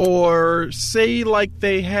 Or say like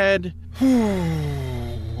they had...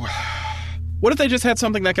 What if they just had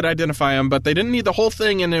something that could identify them, but they didn't need the whole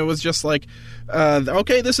thing, and it was just like,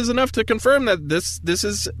 okay, this is enough to confirm that this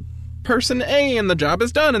is person A, and the job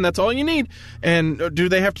is done, and that's all you need. And do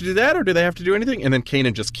they have to do that, or do they have to do anything? And then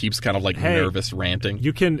Kanan just keeps kind of like nervous ranting.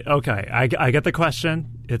 You can... Okay, I get the question.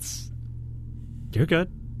 You're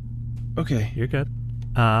good. Okay. You're good.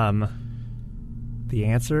 The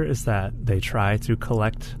answer is that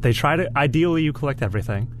ideally you collect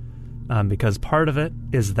everything, because part of it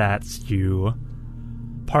is yes,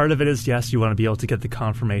 you want to be able to get the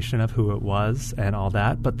confirmation of who it was and all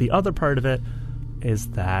that, but the other part of it is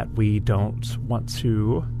that we don't want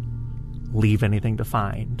to leave anything to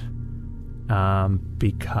find,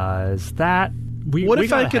 because we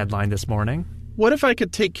got a headline this morning. What if I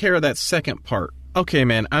could take care of that second part? Okay,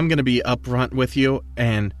 man, I'm going to be upfront with you,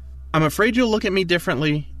 and I'm afraid you'll look at me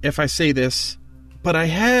differently if I say this, but I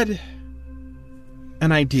had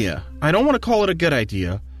an idea. I don't want to call it a good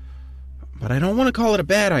idea, but I don't want to call it a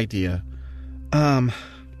bad idea.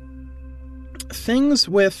 Things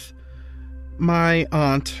with my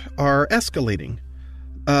aunt are escalating,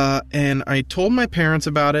 and I told my parents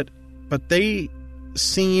about it, but they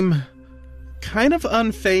seem kind of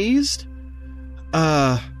unfazed.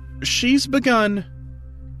 She's begun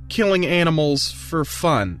killing animals for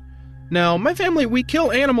fun. Now, my family, we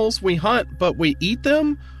kill animals, we hunt, but we eat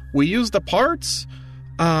them, we use the parts,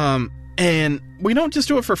 and we don't just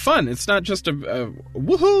do it for fun. It's not just a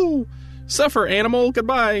woohoo, suffer animal,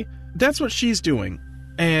 goodbye. That's what she's doing.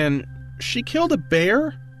 And she killed a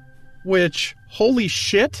bear, which, holy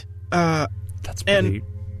shit. That's pretty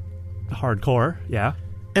hardcore, yeah.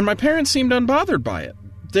 And my parents seemed unbothered by it.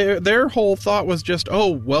 Their whole thought was just,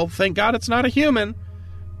 oh, well, thank God it's not a human.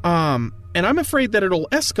 And I'm afraid that it'll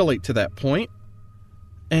escalate to that point.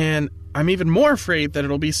 And I'm even more afraid that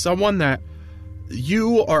it'll be someone that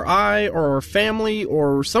you or I or our family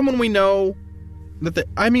or someone we know,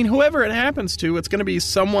 whoever it happens to, it's going to be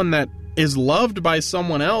someone that is loved by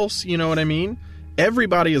someone else, you know what I mean?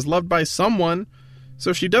 Everybody is loved by someone.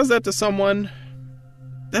 So if she does that to someone,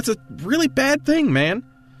 that's a really bad thing, man.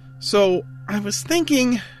 So I was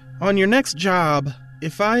thinking, on your next job,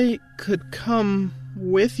 if I could come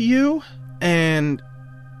with you, and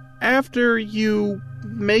after you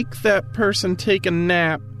make that person take a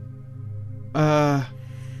nap,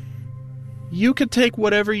 you could take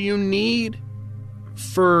whatever you need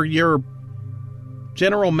for your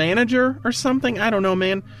general manager or something. I don't know,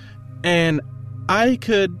 man. And I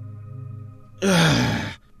could...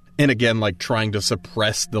 and again, like, trying to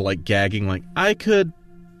suppress the, like, gagging, like, I could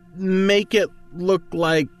make it look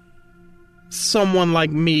like someone like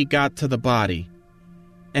me got to the body.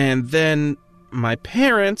 And then my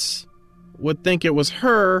parents would think it was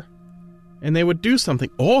her, and they would do something.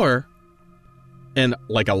 Or, and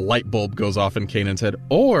like a light bulb goes off in Kanan's head,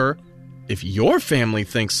 or if your family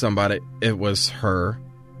thinks it was her,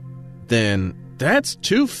 then that's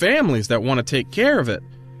two families that want to take care of it.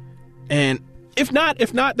 And if not,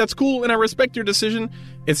 that's cool, and I respect your decision.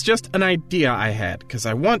 It's just an idea I had, because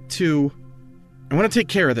I want to take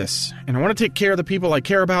care of this, and I want to take care of the people I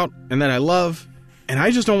care about and that I love. And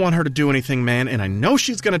I just don't want her to do anything, man. And I know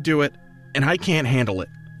she's going to do it. And I can't handle it.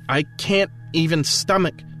 I can't even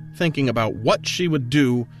stomach thinking about what she would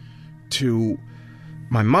do to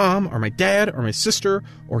my mom or my dad or my sister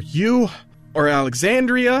or you or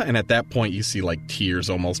Alexandria. And at that point, you see like tears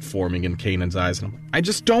almost forming in Kanan's eyes. And I'm like, I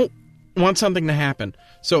just don't want something to happen.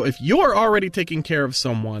 So if you're already taking care of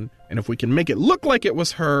someone, and if we can make it look like it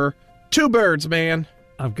was her, two birds, man.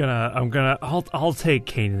 I'll take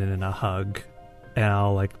Kanan in a hug. And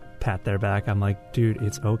I'll, like, pat their back. I'm like, dude,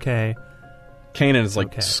 it's okay. Kanan is,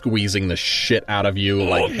 like, squeezing the shit out of you,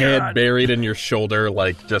 head buried in your shoulder,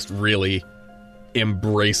 like, just really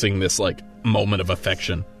embracing this, like, moment of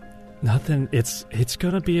affection. Nothing, it's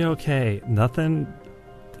gonna be okay. Nothing,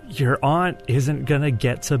 your aunt isn't gonna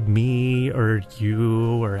get to me or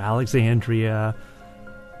you or Alexandria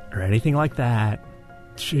or anything like that.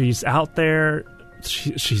 She's out there,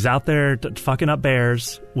 she's out there fucking up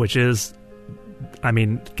bears, which is...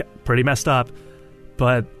 pretty messed up,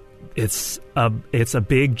 but it's a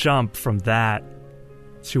big jump from that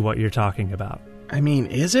to what you're talking about.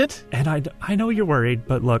 Is it? And I know you're worried,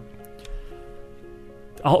 but look,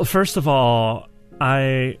 first of all,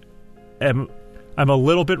 I'm I'm a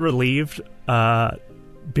little bit relieved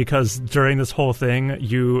because during this whole thing,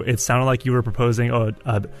 it sounded like you were proposing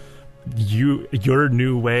your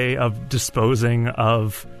new way of disposing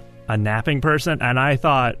of a napping person, and I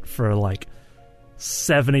thought for like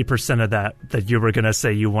 70% of that you were gonna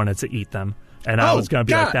say you wanted to eat them, and I was gonna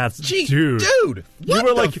be like, "That's dude." You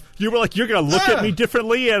were like, you're gonna look at me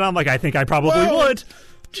differently, and I'm like, I think I probably would.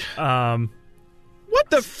 What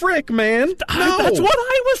the frick, man? No. That's what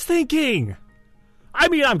I was thinking. I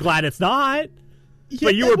mean, I'm glad it's not. Yeah,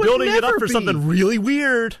 but you were building it up for something really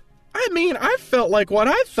weird. I mean, I felt like what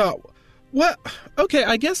I thought. What? Okay,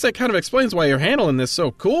 I guess that kind of explains why you're handling this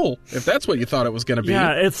so cool. If that's what you thought it was going to be.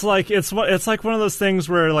 Yeah, it's like one of those things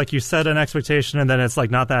where like you set an expectation and then it's like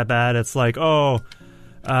not that bad. It's like, okay.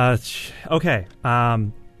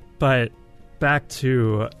 But back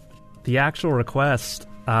to the actual request.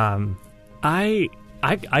 I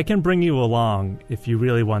can bring you along if you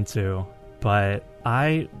really want to, but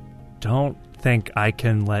I don't think I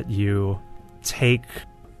can let you take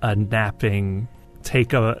a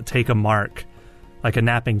mark, like a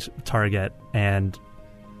napping target, and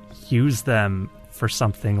use them for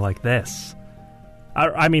something like this.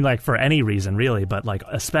 I mean, like, for any reason, really, but, like,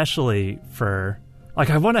 especially for...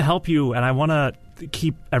 Like, I want to help you, and I want to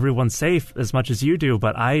keep everyone safe as much as you do,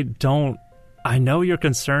 but I don't... I know you're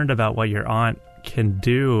concerned about what your aunt can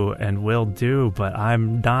do and will do, but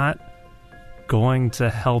I'm not going to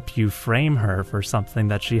help you frame her for something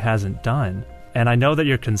that she hasn't done. And I know that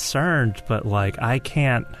you're concerned, but, like, I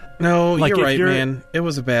can't... No, like, you're right, man. It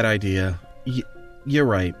was a bad idea. You're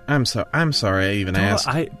right. I'm sorry I even asked.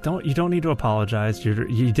 You don't need to apologize.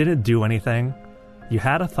 You didn't do anything. You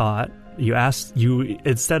had a thought. You asked...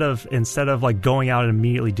 Instead of, like, going out and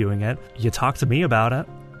immediately doing it, you talked to me about it.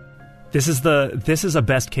 This is a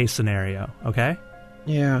best case scenario, okay?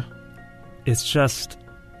 Yeah. It's just...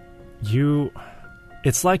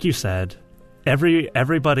 It's like you said...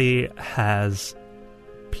 Everybody has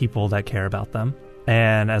people that care about them,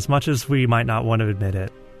 and as much as we might not want to admit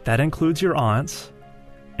it, that includes your aunts,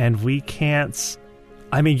 and we can't...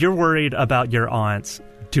 I mean, you're worried about your aunts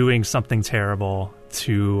doing something terrible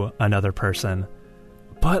to another person,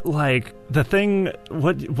 but, like, the thing...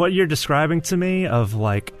 What you're describing to me of,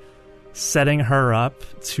 like, setting her up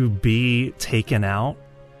to be taken out,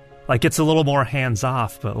 like, it's a little more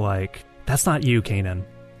hands-off, but, like, that's not you, Kanan.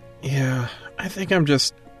 Yeah, I think I'm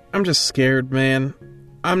just scared, man.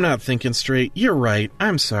 I'm not thinking straight. You're right.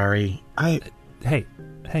 I'm sorry. Hey,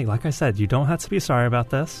 like I said, you don't have to be sorry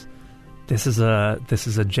about this. This is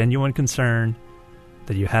a genuine concern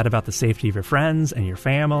that you had about the safety of your friends and your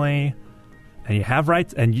family, and you have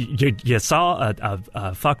rights, and you saw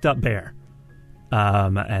a fucked up bear.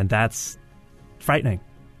 And that's frightening.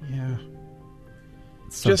 Yeah.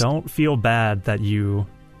 So don't feel bad that you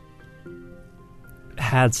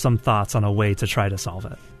had some thoughts on a way to try to solve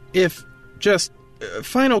it.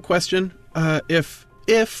 Final question, if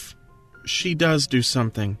she does do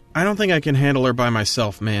something, I don't think I can handle her by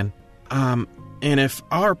myself, man. And if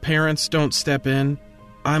our parents don't step in,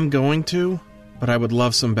 I'm going to, but I would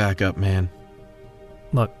love some backup, man.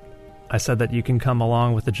 Look, I said that you can come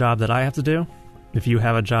along with the job that I have to do. If you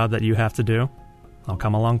have a job that you have to do, I'll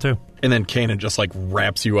come along too. And then Kanan just, like,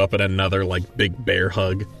 wraps you up in another, like, big bear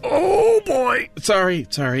hug. Oh, boy! Sorry.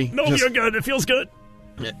 No, you're good. It feels good.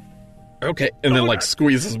 Yeah. Okay. And then, like,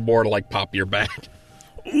 squeezes more to, like, pop your back.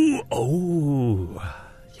 Ooh, oh.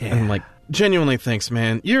 Yeah. And I'm like, genuinely thanks,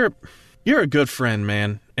 man. You're a good friend,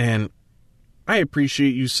 man. And I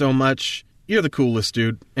appreciate you so much. You're the coolest,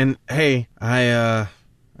 dude. And, hey, I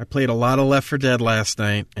played a lot of Left 4 Dead last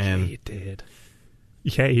night, and... Yeah, you did.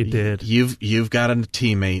 Yeah, you did. You've got a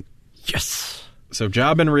teammate. Yes. So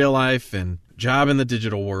job in real life and job in the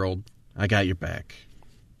digital world, I got your back.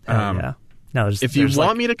 Yeah. No, if you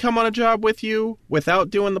want me to come on a job with you without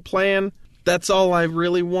doing the plan, that's all I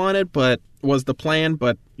really wanted, but was the plan.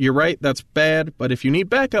 But you're right, that's bad. But if you need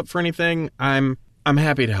backup for anything, I'm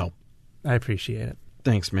happy to help. I appreciate it.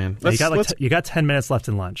 Thanks, man. You got 10 minutes left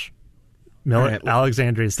in lunch. Right.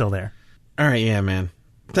 Alexandria is still there. All right, yeah, man.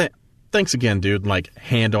 Thanks again, dude. Like,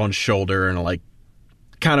 hand on shoulder and, like,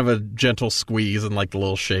 kind of a gentle squeeze and, like, the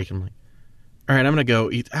little shake. I'm like, all right, I'm going to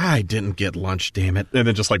go eat. I didn't get lunch, damn it. And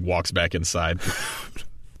then just, like, walks back inside.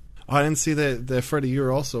 Oh, I didn't see that Freddie, you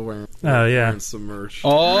were also wearing some merch.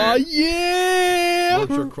 Oh, yeah!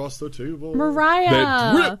 Merch across the table.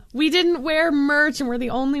 Mariah! We didn't wear merch, and we're the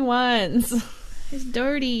only ones. It's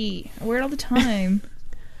dirty. I wear it all the time.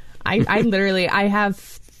 I have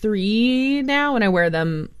 3 now, and I wear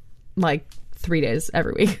them like 3 days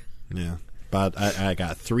every week. Yeah, but I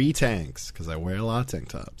got 3 tanks because I wear a lot of tank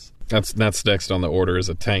tops. That's next on the order is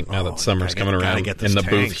a tank now that summer's coming around and the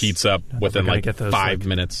booth heats up within like get those, 5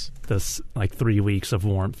 minutes. This like 3 weeks of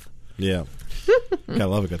warmth. Yeah. Gotta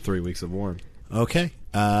love a good 3 weeks of warmth. Okay.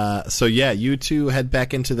 So yeah, you two head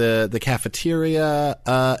back into the cafeteria.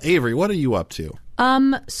 Avery, what are you up to?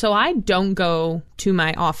 So I don't go to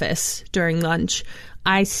my office during lunch.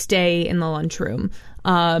 I stay in the lunchroom.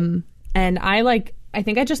 And I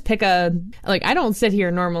think I just pick I don't sit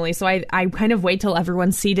here normally, so I kind of wait till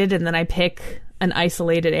everyone's seated and then I pick an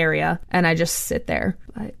isolated area and I just sit there.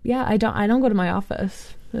 I don't go to my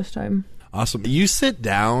office this time. Awesome. You sit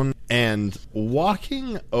down, and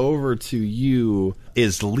walking over to you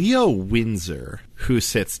is Leo Windsor, who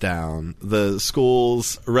sits down, the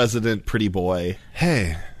school's resident pretty boy.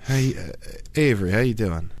 Hey, Avery, how you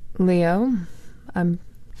doing? Leo, I'm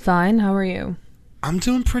fine. How are you? I'm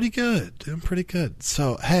doing pretty good.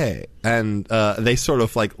 So, hey, and they sort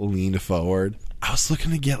of like lean forward. I was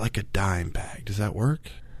looking to get like a dime bag. Does that work?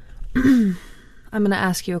 I'm going to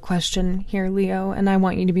ask you a question here, Leo, and I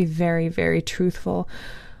want you to be very, very truthful.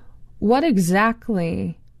 What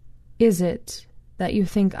exactly is it that you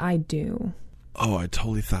think I do? Oh, I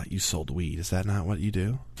totally thought you sold weed. Is that not what you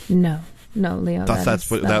do? No, Leo.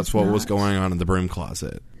 That's what was going on in the broom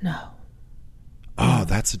closet. No. Oh,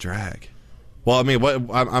 that's a drag. Well, I mean,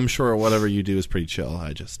 I'm sure whatever you do is pretty chill.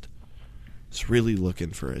 I just was really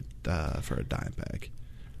looking for a dime bag.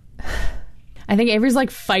 I think Avery's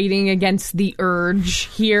like fighting against the urge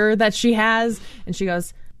here that she has, and she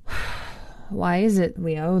goes, "Why is it,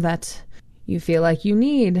 Leo, that you feel like you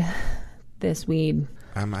need this weed?"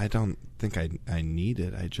 I don't think I need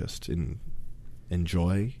it. I just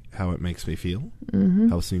enjoy how it makes me feel. Mm-hmm.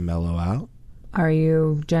 Helps me mellow out. Are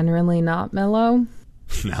you generally not mellow?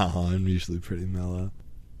 No, I'm usually pretty mellow.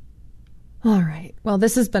 All right. Well,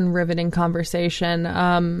 this has been riveting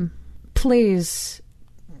conversation. Please,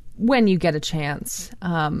 when you get a chance,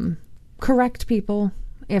 correct people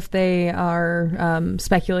if they are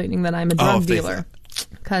speculating that I'm a drug dealer.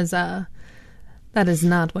 Because that is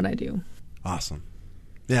not what I do. Awesome.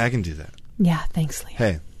 Yeah, I can do that. Yeah, thanks, Leo.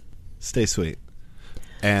 Hey, stay sweet.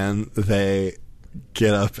 And they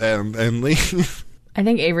get up and leave. I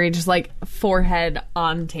think Avery just like forehead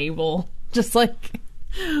on table. Just like,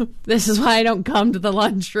 this is why I don't come to the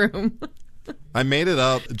lunchroom. I made it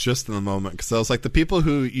up just in the moment because I was like, the people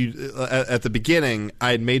who at the beginning,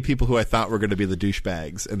 I had made people who I thought were going to be the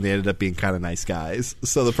douchebags, and they ended up being kind of nice guys.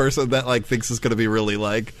 So the person that like thinks is going to be really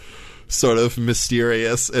like sort of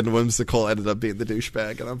mysterious and whimsical ended up being the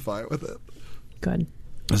douchebag, and I'm fine with it. Good.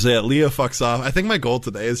 So yeah, Leo fucks off. I think my goal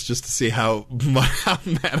today is just to see how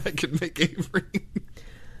mad I can make Avery.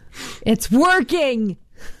 It's working.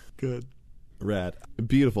 Good. Rad.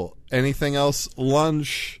 Beautiful. Anything else?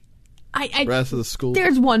 Lunch? Rest of the school?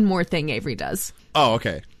 There's one more thing Avery does. Oh,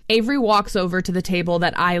 okay. Avery walks over to the table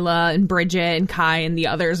that Isla and Bridget and Kai and the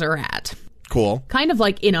others are at. Cool. Kind of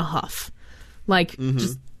like in a huff. Like,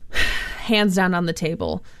 just hands down on the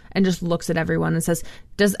table and just looks at everyone and says,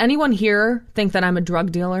 "Does anyone here think that I'm a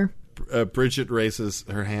drug dealer?" Bridget raises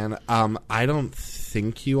her hand. I don't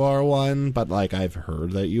think you are one, but like I've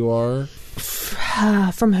heard that you are.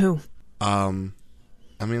 From who? I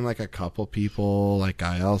mean, like a couple people. Like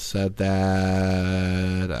Gael said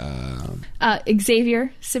that.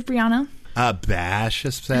 Xavier Cipriano. Bash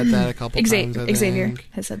has said that a couple times. Xavier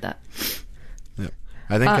has said that. Yeah.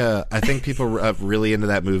 I think people are really into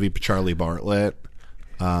that movie, Charlie Bartlett.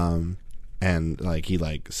 And like he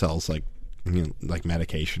like sells like like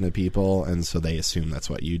medication to people, and so they assume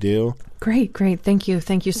that's what you do. Great. Thank you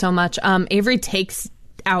so much. Avery takes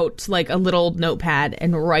out like a little notepad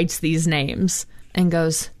and writes these names and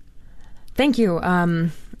goes, "Thank you.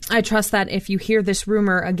 I trust that if you hear this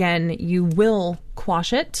rumor again, you will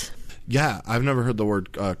quash it." Yeah, I've never heard the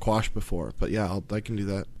word quash before, but yeah, I can do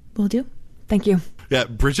that. Will do. Thank you. Yeah,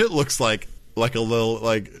 Bridget looks like a little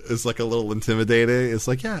like it's like a little intimidating. It's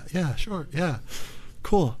like yeah, sure, yeah,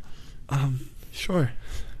 cool, sure.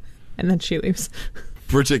 And then she leaves.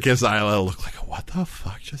 Bridget gives Isla a look like, what the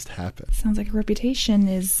fuck just happened? Sounds like her reputation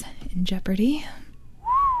is in jeopardy.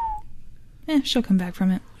 She'll come back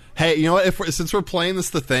from it. Hey, you know what? Since we're playing this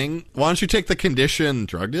the thing, why don't you take the condition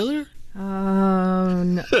drug dealer?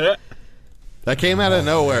 No. That came out of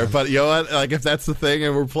nowhere, but you know what? Like, if that's the thing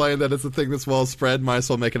and we're playing that it's a thing that's well spread, might as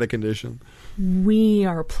well make it a condition. We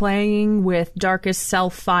are playing with Darkest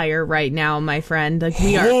Self-Fire right now, my friend. Like,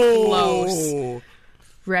 we are close.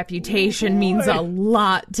 Reputation means a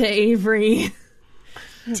lot to Avery.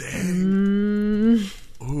 Dang.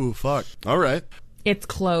 Ooh, fuck. All right. It's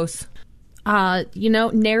close.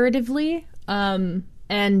 Narratively,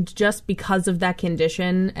 and just because of that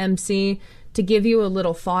condition, MC, to give you a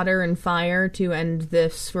little fodder and fire to end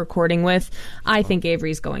this recording with, I think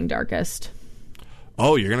Avery's going darkest.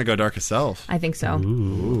 Oh, you're gonna go darkest self? I think so.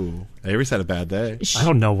 Ooh, Avery's had a bad day. I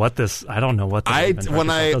don't know what this. I don't know what this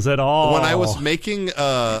does at all. When I was making,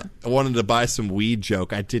 wanted to buy some weed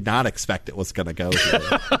joke, I did not expect it was gonna go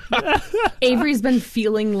here. Avery's been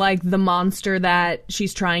feeling like the monster that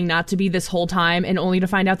she's trying not to be this whole time, and only to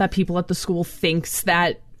find out that people at the school thinks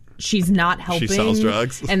that she's not helping. She sells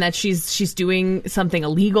drugs, and that she's doing something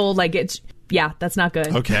illegal. Like that's not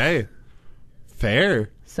good. Okay, fair.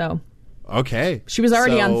 So. Okay. She was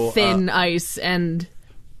already on thin ice, and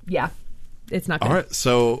it's not good. All right,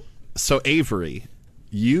 so Avery,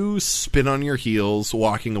 you spin on your heels,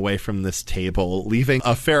 walking away from this table, leaving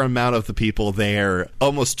a fair amount of the people there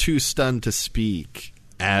almost too stunned to speak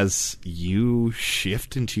as you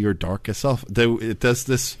shift into your darkest self. Does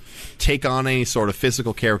this take on any sort of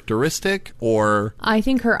physical characteristic, or? I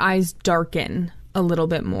think her eyes darken a little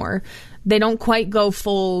bit more. They don't quite go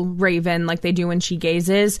full Raven like they do when she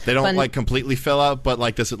gazes. They don't like completely fill out, but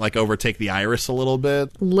like does it like overtake the iris a little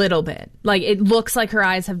bit? Little bit. Like it looks like her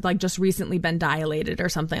eyes have like just recently been dilated or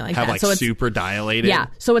something like that. Like so super dilated? Yeah.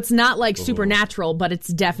 So it's not like supernatural, but it's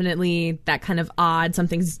definitely that kind of odd.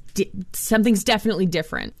 Something's definitely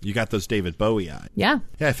different. You got those David Bowie eyes. Yeah.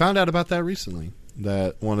 Yeah, I found out about that recently.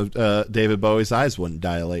 That one of David Bowie's eyes wouldn't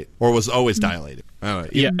dilate, or was always dilated.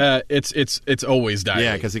 It's always dilated.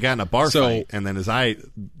 Yeah, because he got in a bar fight, and then his eye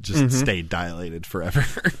just stayed dilated forever.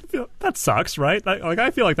 That sucks, right?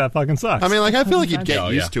 I feel like that fucking sucks. I mean, I feel like you'd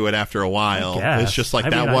get used to it after a while. It's just like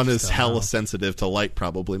that one is hella sensitive to light,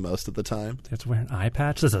 probably most of the time. You have to wear an eye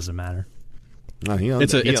patch. This doesn't matter. No,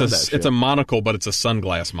 it's a monocle, but it's a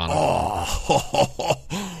sunglass monocle.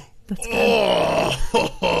 That's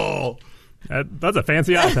good. That's a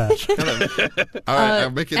fancy eye patch. All right,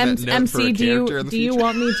 I'm making that note for a character in the future. Do you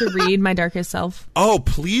want me to read my darkest self? Oh,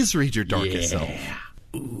 please read your darkest self.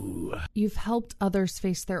 Ooh. You've helped others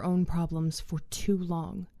face their own problems for too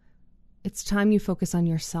long. It's time you focus on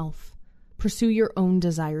yourself. Pursue your own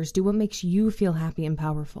desires. Do what makes you feel happy and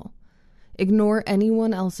powerful. Ignore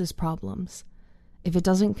anyone else's problems. If it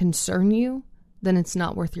doesn't concern you, then it's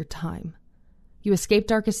not worth your time. You escape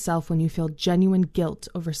darkest self when you feel genuine guilt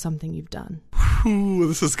over something you've done. Ooh,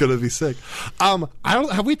 this is gonna be sick.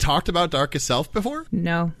 Have we talked about darkest self before?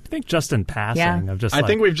 No. I think just in passing. Yeah. I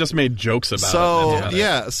think we've just made jokes about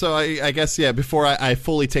it. So I guess before I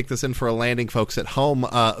fully take this in for a landing, folks at home,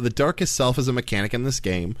 the darkest self is a mechanic in this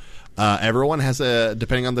game. Everyone has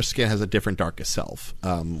depending on their skin, has a different darkest self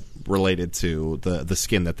related to the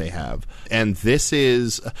skin that they have. And this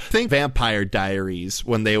is, think Vampire Diaries,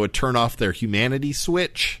 when they would turn off their humanity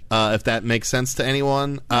switch, if that makes sense to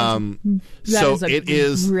anyone. That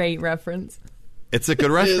is a great reference. It's a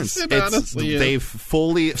good reference. Honestly, they've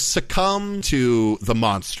fully succumbed to the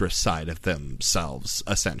monstrous side of themselves,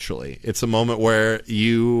 essentially. It's a moment where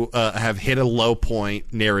you have hit a low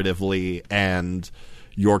point narratively, and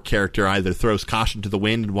your character either throws caution to the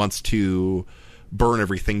wind and wants to burn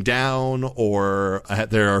everything down, or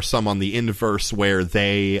there are some on the inverse where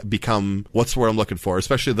they become, what's the word I'm looking for?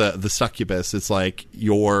 Especially the succubus. It's like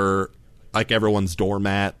you're like everyone's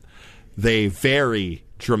doormat. They vary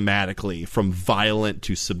dramatically from violent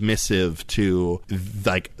to submissive to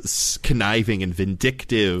like conniving and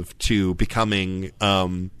vindictive to becoming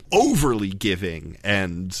overly giving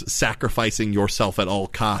and sacrificing yourself at all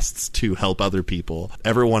costs to help other people.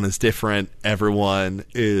 Everyone is different. Everyone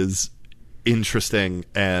is interesting,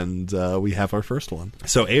 and we have our first one.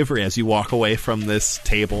 So Avery, as you walk away from this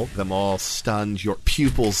table, them all stunned, your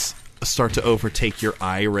pupils start to overtake your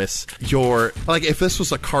iris. Your, like, if this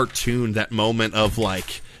was a cartoon, that moment of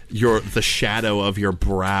like the shadow of your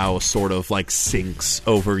brow sort of like sinks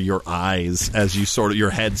over your eyes as you your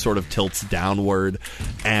head sort of tilts downward,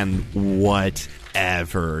 and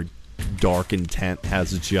whatever dark intent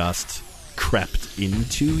has just crept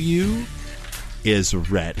into you is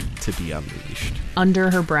ready to be unleashed. Under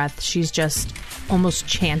her breath, she's just almost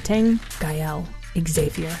chanting, Gael,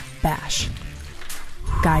 Xavier, Bash.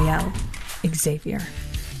 Gael, Xavier,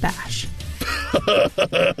 Bash.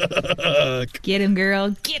 Get him,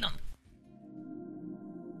 girl. Get him.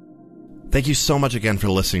 Thank you so much again for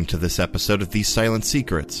listening to this episode of These Silent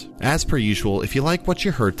Secrets. As per usual, if you like what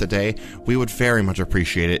you heard today, we would very much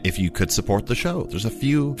appreciate it if you could support the show. There's a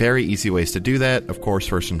few very easy ways to do that. Of course,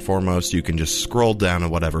 first and foremost, you can just scroll down to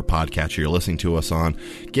whatever podcatcher you're listening to us on,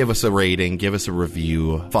 give us a rating, give us a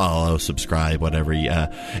review, follow, subscribe, whatever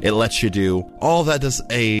it lets you do. All that does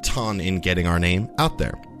a ton in getting our name out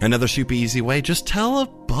there. Another super easy way, just tell a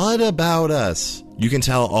bud about us. You can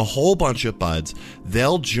tell a whole bunch of buds,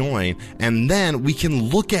 they'll join, and then we can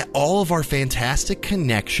look at all of our fantastic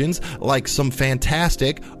connections, like some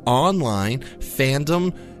fantastic online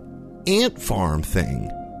fandom ant farm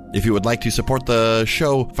thing. If you would like to support the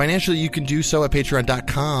show financially, you can do so at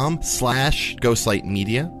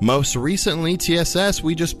patreon.com/ghostlightmedia. Most recently, TSS,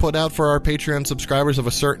 we just put out for our Patreon subscribers of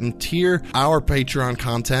a certain tier, our Patreon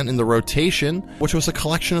content in the rotation, which was a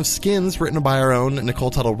collection of skins written by our own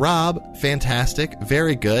Nicole Tuttle Robb. Fantastic.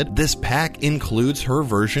 Very good. This pack includes her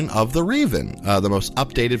version of the Raven, the most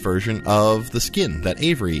updated version of the skin that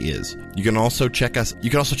Avery is. You can also check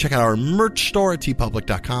out our merch store at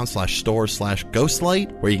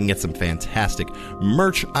tpublic.com/store/ghostlight, where you can get some fantastic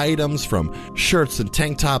merch items, from shirts and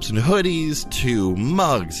tank tops and hoodies to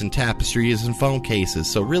mugs and tapestries and phone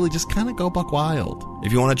cases. So really just kind of go buck wild.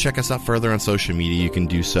 If you want to check us out further on social media, you can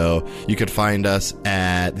do so. You can find us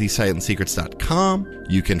at TheSilentSecrets.com.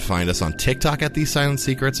 You can find us on TikTok at These Silent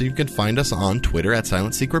Secrets, and you can find us on Twitter at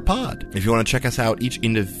Silent Secret Pod. If you want to check us out each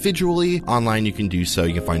individually online, you can do so.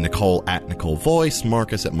 You can find Nicole at Nicole Voice,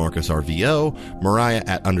 Marcus at Marcus RVO, Mariah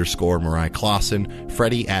at _Mariah Clausen,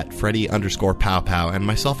 Freddie at Freddie_Pow Pow, and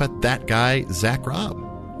myself at that guy, Zach Robb.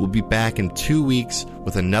 We'll be back in 2 weeks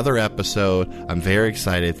with another episode. I'm very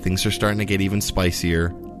excited. Things are starting to get even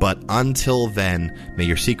spicier. But until then, may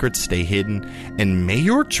your secrets stay hidden, and may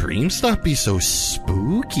your dreams not be so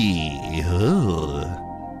spooky. Ugh.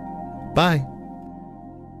 Bye.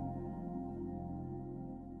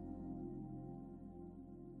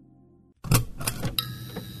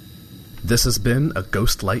 This has been a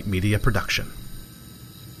Ghostlight Media production.